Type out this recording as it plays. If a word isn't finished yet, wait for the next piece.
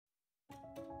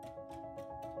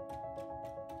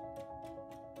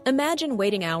Imagine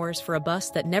waiting hours for a bus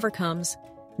that never comes,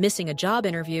 missing a job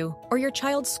interview, or your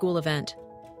child's school event.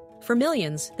 For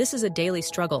millions, this is a daily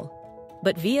struggle.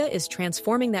 But VIA is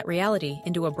transforming that reality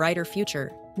into a brighter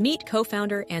future. Meet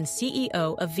co-founder and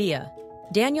CEO of VIA,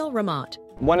 Daniel Ramot.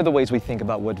 One of the ways we think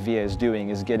about what VIA is doing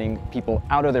is getting people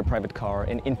out of their private car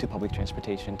and into public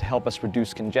transportation to help us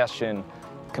reduce congestion,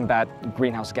 combat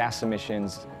greenhouse gas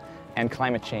emissions, and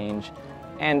climate change,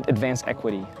 and advance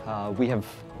equity. We have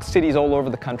cities all over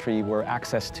the country where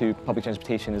access to public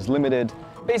transportation is limited.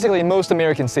 Basically, in most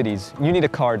American cities, you need a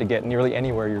car to get nearly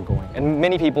anywhere you're going. And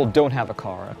many people don't have a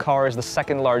car. A car is the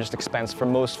second largest expense for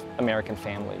most American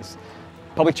families.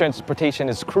 Public transportation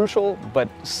is crucial, but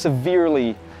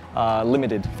severely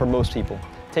limited for most people.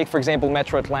 Take, for example,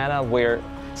 Metro Atlanta, where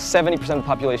 70% of the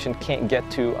population can't get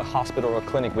to a hospital or a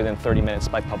clinic within 30 minutes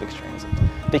by public transit.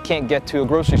 They can't get to a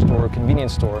grocery store or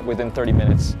convenience store within 30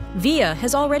 minutes. VIA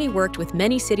has already worked with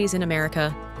many cities in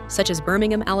America, such as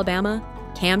Birmingham, Alabama,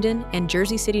 Camden and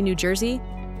Jersey City, New Jersey,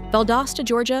 Valdosta,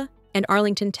 Georgia, and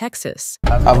Arlington, Texas.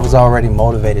 I was already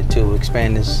motivated to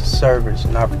expand this service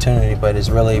and opportunity, but it's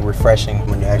really refreshing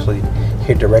when you actually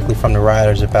hear directly from the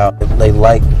riders about they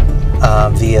like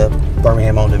VIA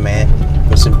Birmingham On Demand.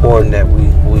 It's important that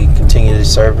we continue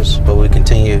this service, but we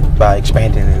continue by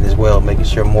expanding it as well, making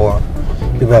sure more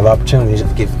people have opportunities to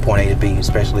get from point A to B,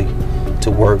 especially to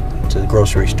work, to the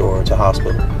grocery store, to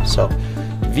hospital. So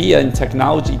VIA and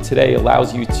technology today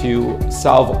allows you to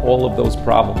solve all of those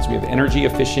problems. We have energy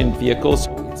efficient vehicles.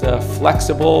 It's a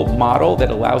flexible model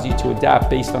that allows you to adapt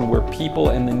based on where people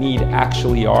and the need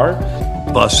actually are.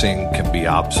 Busing can be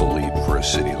obsolete for a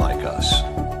city like us.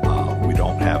 We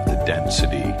don't have the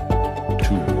density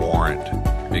to warrant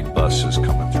big buses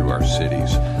coming through our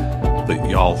cities, but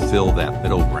y'all fill that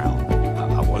middle ground.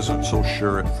 I wasn't so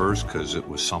sure at first because it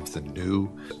was something new,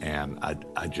 and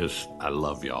I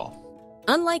love y'all.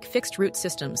 Unlike fixed route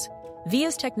systems,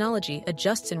 VIA's technology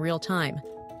adjusts in real time,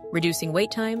 reducing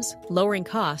wait times, lowering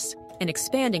costs, and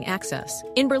expanding access.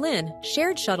 In Berlin,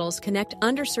 shared shuttles connect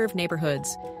underserved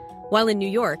neighborhoods, while in New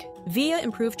York, VIA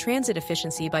improved transit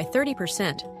efficiency by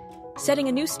 30%, setting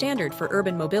a new standard for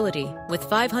urban mobility. With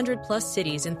 500-plus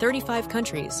cities in 35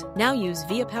 countries now use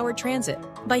VIA-powered transit.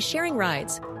 By sharing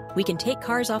rides, we can take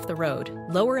cars off the road,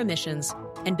 lower emissions,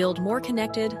 and build more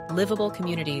connected, livable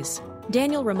communities.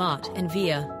 Daniel Ramot and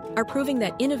VIA are proving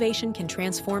that innovation can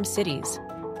transform cities.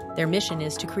 Their mission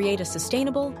is to create a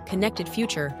sustainable, connected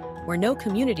future where no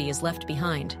community is left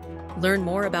behind. Learn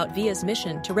more about VIA's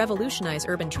mission to revolutionize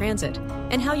urban transit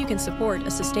and how you can support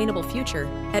a sustainable future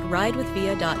at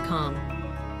ridewithvia.com.